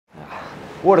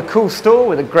What a cool store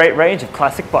with a great range of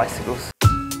classic bicycles.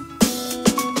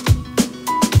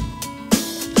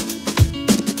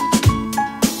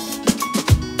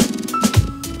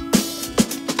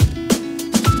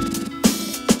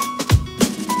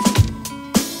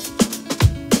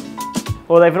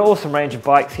 Well, they have an awesome range of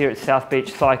bikes here at South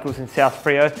Beach Cycles in South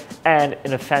Freo, and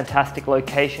in a fantastic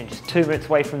location, just 2 minutes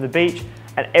away from the beach,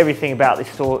 and everything about this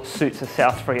store suits a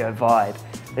South Freo vibe.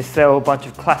 They sell a bunch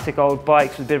of classic old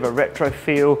bikes with a bit of a retro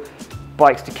feel,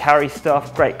 bikes to carry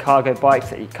stuff, great cargo bikes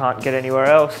that you can't get anywhere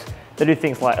else. They do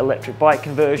things like electric bike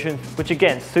conversion, which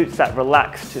again suits that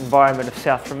relaxed environment of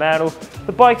South Fremantle.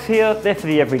 The bikes here, they're for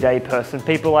the everyday person.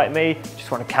 People like me just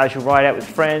want a casual ride out with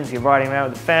friends, you're riding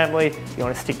around with the family, you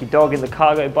want to stick your dog in the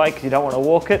cargo bike because you don't want to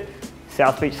walk it.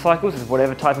 South Beach Cycles is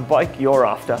whatever type of bike you're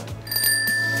after.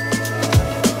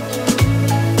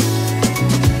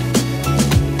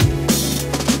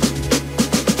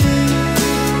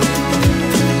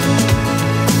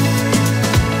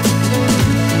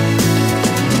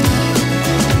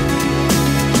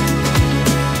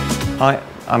 Hi,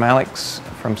 I'm Alex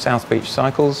from South Beach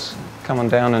Cycles. Come on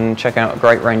down and check out a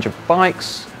great range of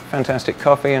bikes, fantastic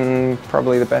coffee, and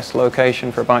probably the best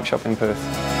location for a bike shop in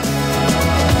Perth.